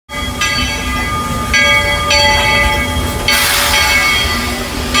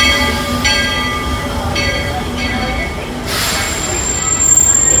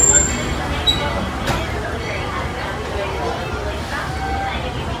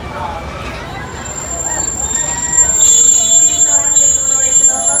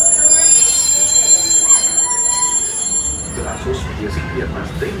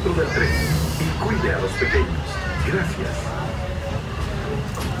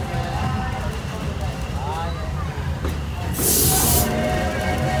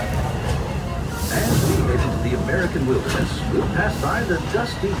pass by the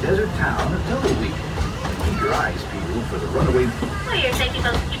dusty desert town of Tumbleweed. Keep your eyes peeled for the runaway. Oh, your safety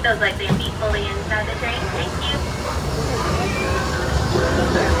folks keep those legs and feet fully inside the train. Thank you.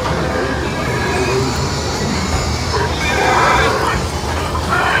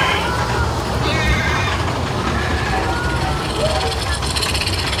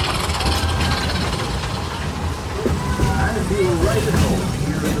 I feel right at home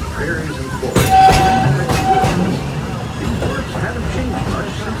here in the prairies and forests. These works haven't changed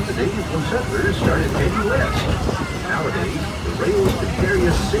much since the days when settlers started heading west. Nowadays, the rails can carry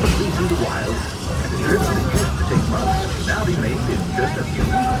us safely through the wild, and the trips that used to take months can now be made in just a few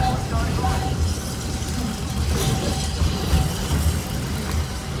weeks.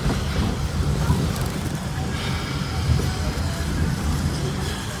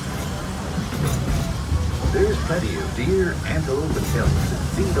 There's plenty of deer, antelope, and elk that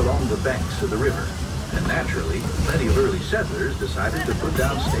feed along the banks of the river. And naturally, plenty of early settlers decided to put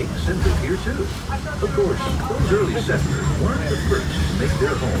down stakes and live here too. Of course, those early settlers weren't the first to make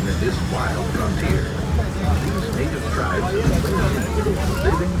their home in this wild frontier. These native tribes have been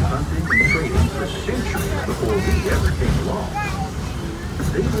living, hunting, and trading for centuries before we ever came along.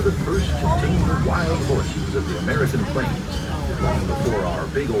 They were the first to tame the wild horses of the American plains, long before our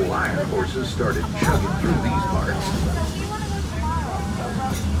big old iron horses started chugging through these parts.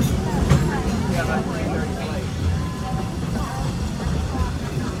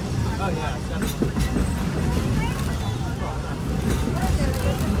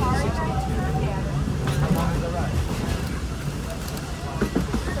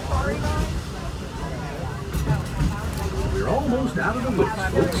 We're almost out of the woods,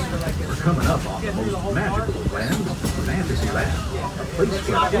 folks. We're coming up on the most magical land, Fantasyland, a place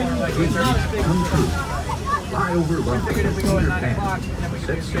where any dreams come true. Fly over London and Peter Pan.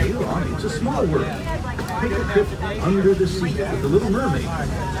 Set sail on It's a Small World. Take a trip under the sea with the Little Mermaid.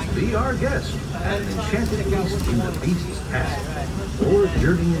 Be our guest at an enchanted feast in the Beast's castle. Or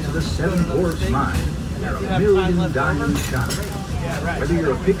journey into the Seven Dwarfs' mine, where a million diamonds shine. Whether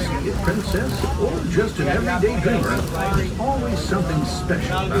you're a pixie, a princess, or just an everyday dreamer, there's always something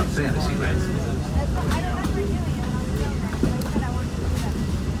special about Fantasyland.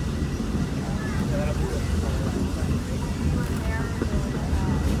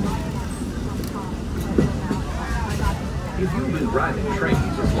 If you've been riding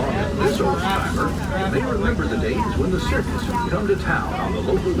trains as long as this old-timer, you may remember the days when the circus would come to town on the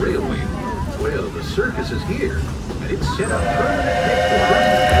local railway. Well, the circus is here, and it's set up permanently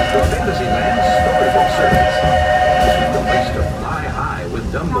as the Fantasyland Storybook Circus. This is the place to fly high with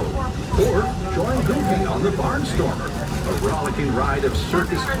Dumbo, or join Goofy on the Barnstormer, a rollicking ride of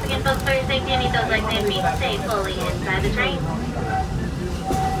circus. Once again, folks, for your safety, you need those legs and feet stay fully inside the train.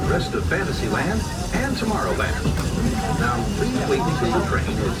 The rest of Fantasyland and Tomorrowland. Now, please wait until the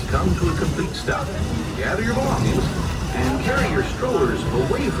train has come to a complete stop. Gather your belongings and carry your strollers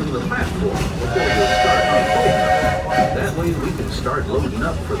away from the platform before you start unfolding them. That way we can start loading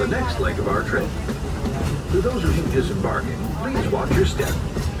up for the next leg of our trip. For those of you disembarking, please watch your step.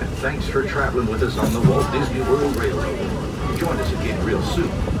 And thanks for traveling with us on the Walt Disney World Railroad. Join us again real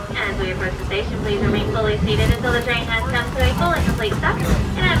soon. As we approach the station, please remain fully seated until the train has come to a full and complete stop.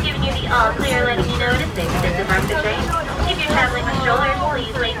 And I've given you the all clear, letting you know it is safe to disembark the train. If you're traveling with strollers,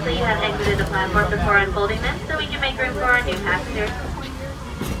 please wait until you have exited the platform before unfolding them so we can make room for our new passengers.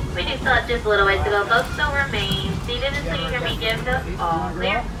 We do still have just a little ways to go, folks, so remain seated until you hear me give the all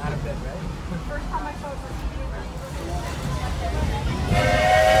clear.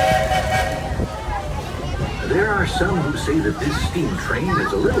 There are some who say that this steam train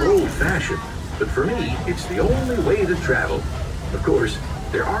is a little old-fashioned, but for me, it's the only way to travel. Of course,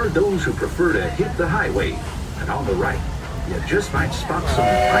 there are those who prefer to hit the highway, and on the right, you just might spot some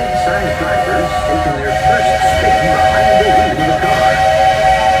bite-sized drivers taking their first spin behind the wheel of the car.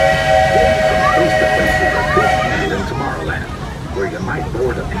 Getting from place to place is a good deal in Tomorrowland, where you might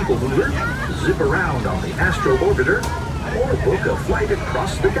board a people mover, zip around on the Astro Orbiter, or book a flight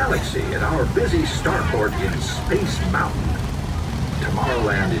across the galaxy at our busy starport in Space Mountain.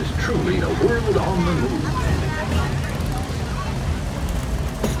 Tomorrowland is truly a world on the move.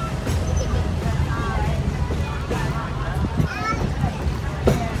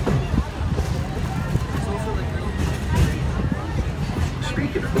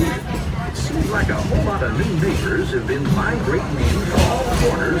 Speaking of moving, it seems like a whole lot of new neighbors have been migrating in from all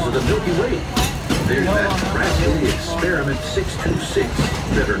corners of the Milky Way. There's that rascally Experiment 626,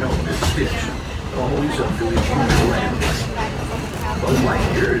 better known as Stitch, always up to his usual end. Buzz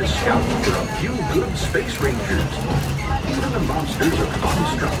Lightyear is scouting for a few good space rangers. Even the monsters of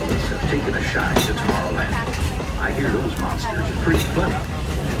Monstropolis have taken a shine to Tomorrowland. I hear those monsters are pretty funny.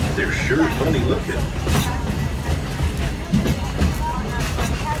 They're sure funny looking.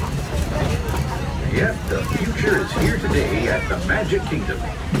 Yep, the future is here today at the Magic Kingdom.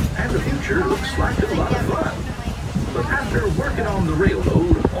 And the future looks like a lot of fun. But after working on the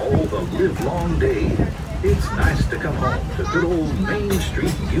railroad all the livelong day, it's nice to come home to good old Main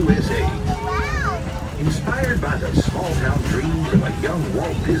Street, USA. Inspired by the small-town dreams of a young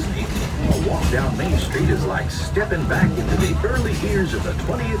Walt Disney, a walk down Main Street is like stepping back into the early years of the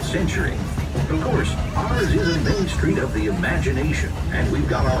 20th century. Of course, ours is a Main Street of the imagination, and we've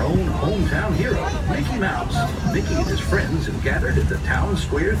got our own hometown hero, Mickey Mouse. Mickey and his friends have gathered at the Town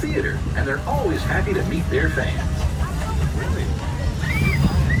Square Theater, and they're always happy to meet their fans.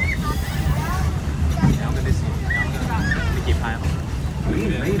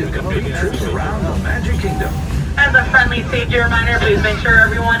 We've made a complete trip around the Magic Kingdom. As a friendly safety reminder, please make sure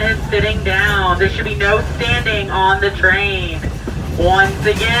everyone is sitting down. There should be no standing on the train. Once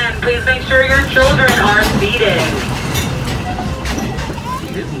again, please make sure your children are seated.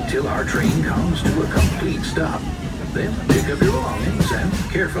 Seated until our train comes to a complete stop. Then pick up your belongings and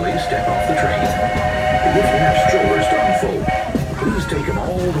carefully step off the train. If you have strollers to unfold, please take them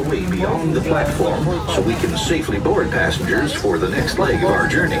all the way beyond the platform so we can safely board passengers for the next leg of our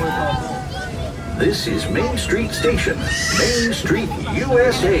journey. This is Main Street Station, Main Street,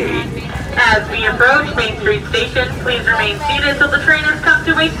 USA. As we approach Main Street Station, please remain seated till the train has come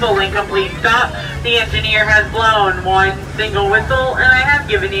to a full and complete stop. The engineer has blown one single whistle, and I have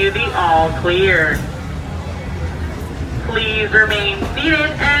given you the all clear. Please remain seated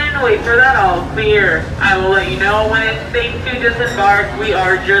and wait for that all clear. I will let you know when it's safe to disembark. We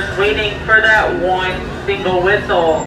are just waiting for that one single whistle.